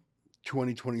 3rd,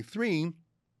 2023,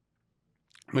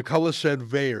 McCullough said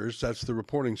VAERS, that's the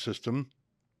reporting system,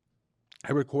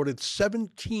 had recorded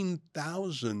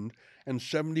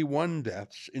 17,071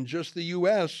 deaths in just the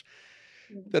U.S.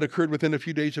 that occurred within a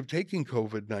few days of taking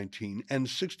COVID-19, and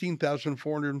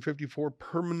 16,454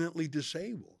 permanently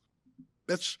disabled.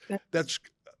 That's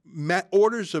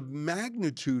orders of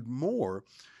magnitude more.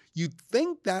 You'd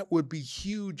think that would be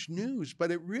huge news, but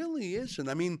it really isn't.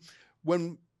 I mean,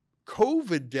 when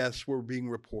COVID deaths were being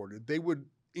reported, they would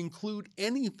include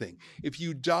anything. If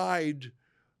you died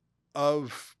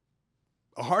of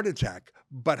a heart attack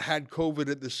but had COVID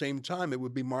at the same time, it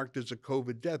would be marked as a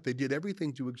COVID death. They did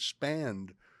everything to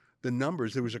expand the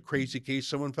numbers. There was a crazy case,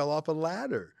 someone fell off a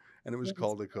ladder and it was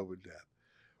called a COVID death.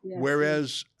 Yes.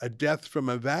 Whereas a death from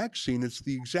a vaccine, it's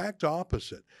the exact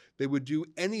opposite. They would do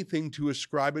anything to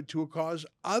ascribe it to a cause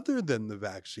other than the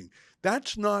vaccine.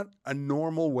 That's not a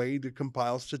normal way to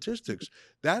compile statistics.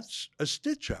 That's a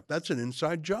stitch-up. That's an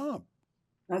inside job.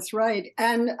 That's right.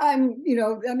 And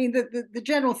the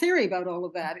general theory about all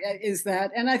of that is that,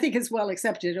 and I think it's well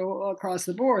accepted across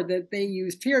the board, that they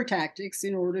use fear tactics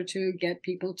in order to get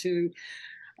people to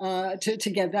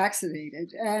get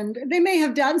vaccinated. And they may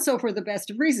have done so for the best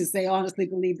of reasons. They honestly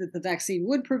believe that the vaccine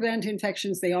would prevent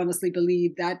infections. They honestly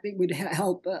believe that it would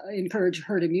help encourage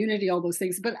herd immunity, all those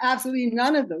things. But absolutely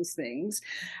none of those things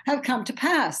have come to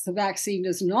pass. The vaccine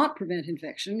does not prevent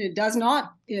infection. It does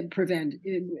not prevent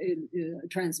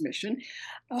transmission.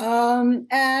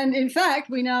 And in fact,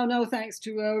 we now know, thanks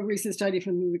to a recent study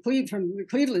from the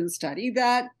Cleveland study,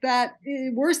 that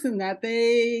worse than that,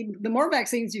 the more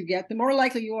vaccines you get, the more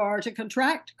likely you are to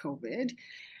contract COVID,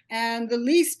 and the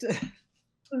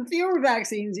fewer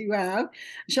vaccines you have,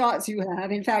 shots you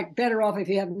have, in fact, better off if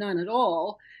you have none at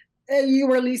all, you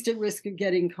are least at risk of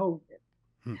getting COVID.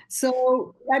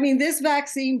 So, I mean, this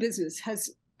vaccine business has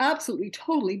absolutely,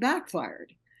 totally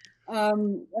backfired.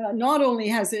 Not only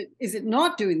is it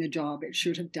not doing the job it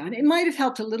should have done, it might have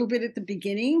helped a little bit at the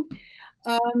beginning,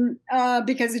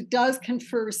 because it does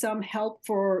confer some help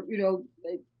for,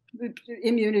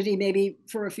 immunity maybe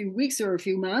for a few weeks or a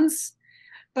few months,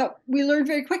 but we learn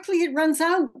very quickly it runs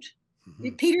out. Mm-hmm.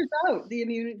 It peters out. The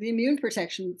immune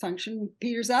protection function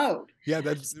peters out. Yeah,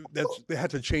 that's they had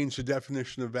to change the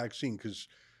definition of vaccine, because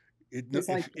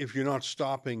if you're not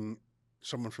stopping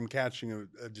someone from catching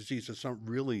a disease, it's not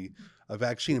really a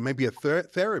vaccine. It may be a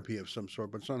therapy of some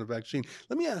sort, but it's not a vaccine.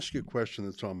 Let me ask you a question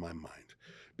that's on my mind,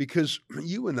 because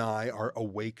you and I are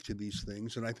awake to these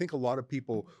things, and I think a lot of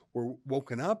people were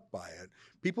woken up by it.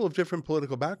 People of different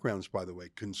political backgrounds, by the way,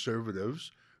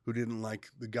 conservatives who didn't like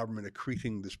the government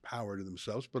accreting this power to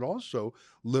themselves, but also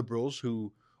liberals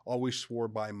who always swore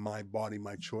by my body,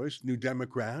 my choice, New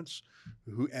Democrats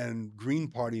and Green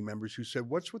Party members who said,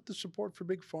 what's with the support for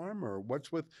Big Pharma, or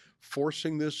what's with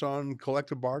forcing this on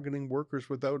collective bargaining workers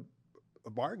without a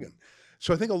bargain?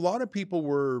 So I think a lot of people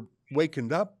were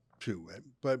wakened up to it,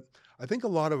 but I think a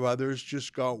lot of others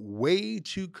just got way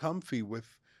too comfy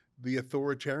with the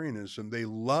authoritarianism. They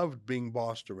loved being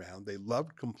bossed around. They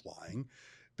loved complying.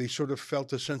 They sort of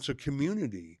felt a sense of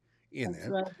community in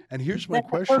it. Right. And here's my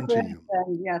question to you.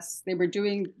 Yes, they were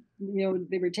doing,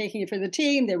 they were taking it for the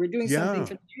team. They were doing something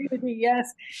for the community.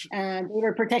 Yes. And they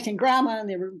were protecting grandma, and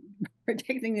they were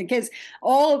protecting the kids,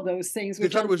 all of those things.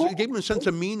 Which it gave them a sense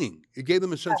of meaning. It gave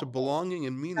them a sense of belonging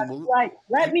and meaning. That's right.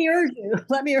 Let me urge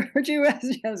you,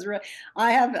 Ezra.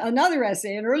 I have another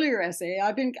essay, an earlier essay.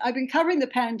 I've been covering the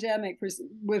pandemic through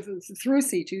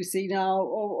C2C now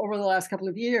over the last couple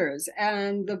of years,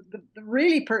 and the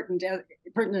really pertinent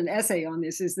essay on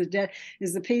this is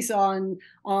the piece on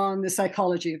the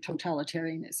psychology of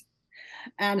totalitarianism,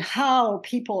 and how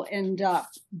people end up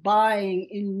buying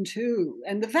into,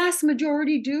 and the vast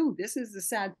majority do. This is the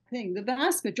sad thing. The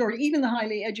vast majority, even the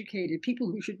highly educated,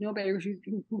 people who should know better,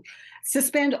 who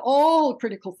suspend all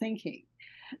critical thinking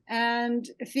and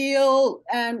feel,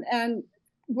 and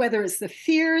whether it's the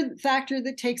fear factor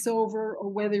that takes over, or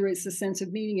whether it's a sense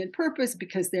of meaning and purpose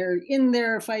because they're in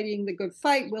there fighting the good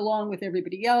fight along with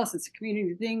everybody else. It's a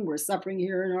community thing. We're suffering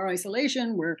here in our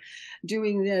isolation. We're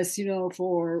doing this,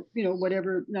 for,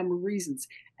 whatever number of reasons.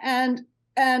 And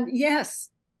yes,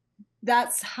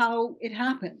 that's how it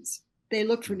happens. They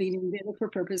look for meaning, they look for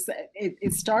purpose.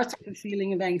 It starts with a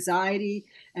feeling of anxiety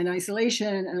and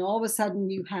isolation, and all of a sudden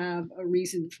you have a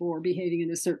reason for behaving in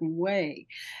a certain way.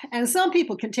 And some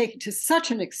people can take it to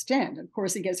such an extent. Of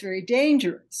course, it gets very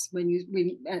dangerous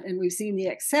and we've seen the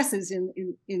excesses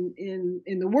in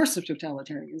the worst of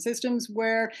totalitarian systems,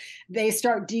 where they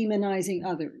start demonizing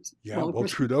others. Yeah, well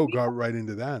Trudeau got right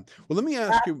into that. Well, let me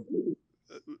ask you.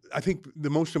 I think the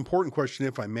most important question,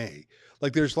 if I may,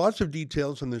 like there's lots of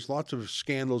details and there's lots of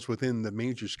scandals within the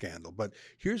major scandal, but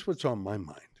here's what's on my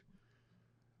mind.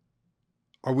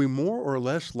 Are we more or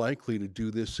less likely to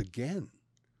do this again?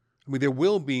 I mean, there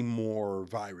will be more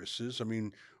viruses. I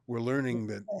mean, we're learning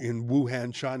that in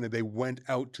Wuhan, China, they went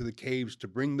out to the caves to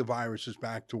bring the viruses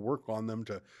back, to work on them,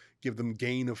 to give them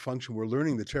gain of function. We're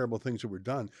learning the terrible things that were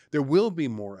done. There will be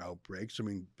more outbreaks. I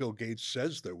mean, Bill Gates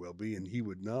says there will be, and he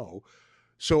would know.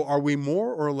 So are we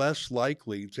more or less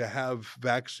likely to have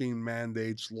vaccine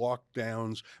mandates,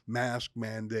 lockdowns, mask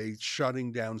mandates,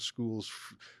 shutting down schools,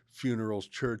 funerals,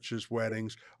 churches,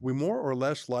 weddings? Are we more or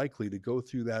less likely to go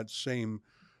through that same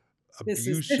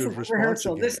abusive response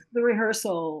again? This is the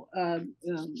rehearsal,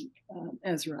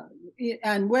 Ezra.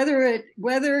 And whether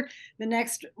the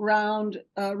next round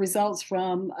results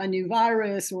from a new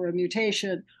virus or a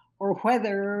mutation, or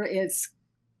whether it's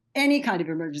any kind of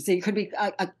emergency, it could be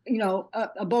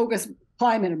a bogus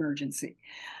climate emergency.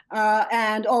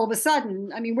 And all of a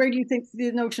sudden, I mean, where do you think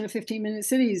the notion of 15-minute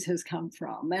cities has come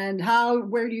from? And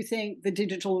where do you think the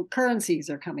digital currencies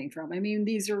are coming from? I mean,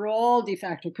 these are all de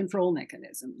facto control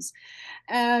mechanisms.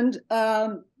 And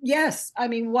yes, I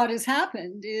mean, what has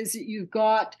happened is you've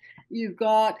got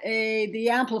the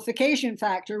amplification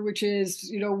factor, which is,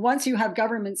 once you have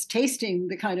governments tasting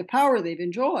the kind of power they've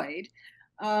enjoyed,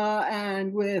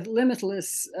 and with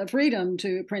limitless freedom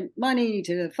to print money,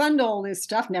 to fund all this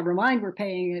stuff, never mind we're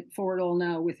paying it for it all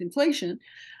now with inflation.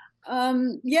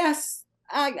 Yes,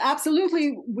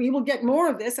 absolutely, we will get more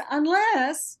of this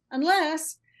unless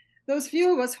those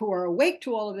few of us who are awake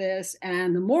to all of this,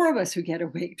 and the more of us who get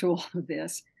awake to all of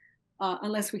this,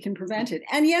 unless we can prevent it.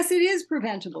 And yes, it is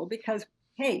preventable because,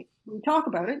 hey, we talk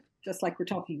about it just like we're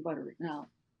talking about it right now.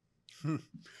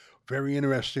 Very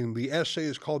interesting. The essay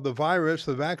is called The Virus,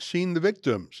 the Vaccine, the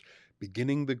Victims,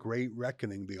 Beginning the Great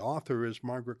Reckoning. The author is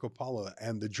Margaret Coppola,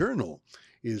 and the journal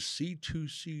is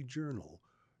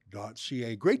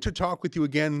c2cjournal.ca. Great to talk with you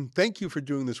again. Thank you for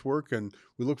doing this work, and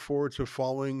we look forward to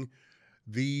following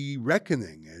the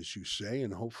reckoning, as you say,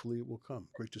 and hopefully it will come.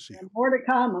 Great to see you. More to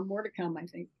come, I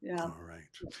think. Yeah. All right.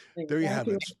 There you have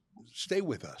it. Stay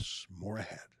with us. More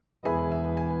ahead.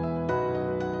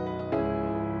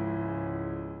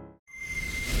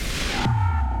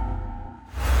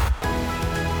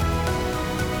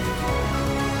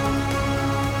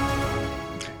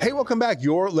 Hey, welcome back.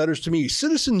 Your letters to me.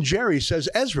 Citizen Jerry says,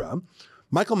 Ezra,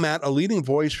 Michael Matt, a leading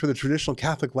voice for the traditional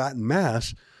Catholic Latin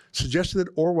Mass, suggested that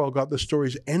Orwell got the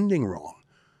story's ending wrong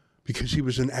because he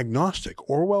was an agnostic.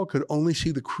 Orwell could only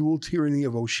see the cruel tyranny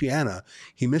of Oceania.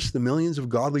 He missed the millions of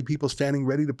godly people standing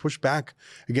ready to push back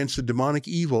against the demonic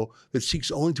evil that seeks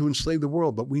only to enslave the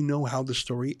world. But we know how the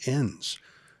story ends.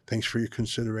 Thanks for your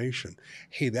consideration.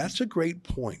 Hey, that's a great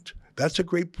point. That's a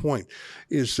great point,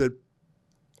 is that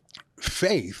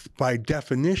faith, by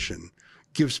definition,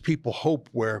 gives people hope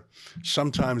where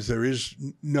sometimes there is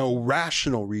no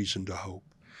rational reason to hope.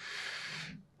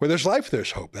 Where there's life, there's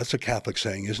hope. That's a Catholic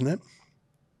saying, isn't it?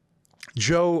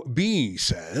 Joe B.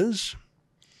 says,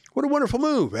 what a wonderful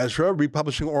move, Ezra,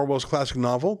 republishing Orwell's classic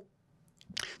novel.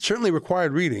 Certainly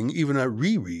required reading, even a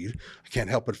reread. I can't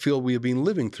help but feel we have been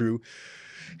living through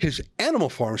his Animal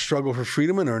Farm struggle for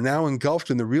freedom and are now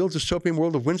engulfed in the real dystopian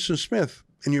world of Winston Smith.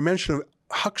 And your mention of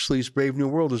Huxley's Brave New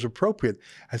World is appropriate,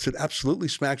 as it absolutely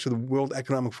smacks of the World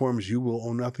Economic Forum's "You will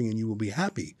own nothing and you will be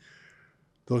happy."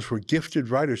 Those were gifted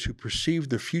writers who perceived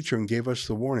the future and gave us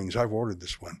the warnings. I've ordered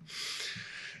this one.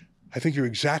 I think you're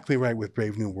exactly right with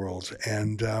Brave New World.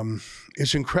 And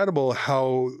it's incredible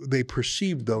how they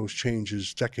perceived those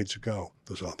changes decades ago,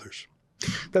 those authors.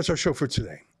 That's our show for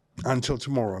today. Until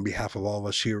tomorrow, on behalf of all of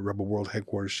us here at Rebel World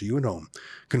Headquarters, see you at home.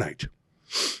 Good night.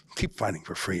 Keep fighting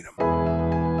for freedom.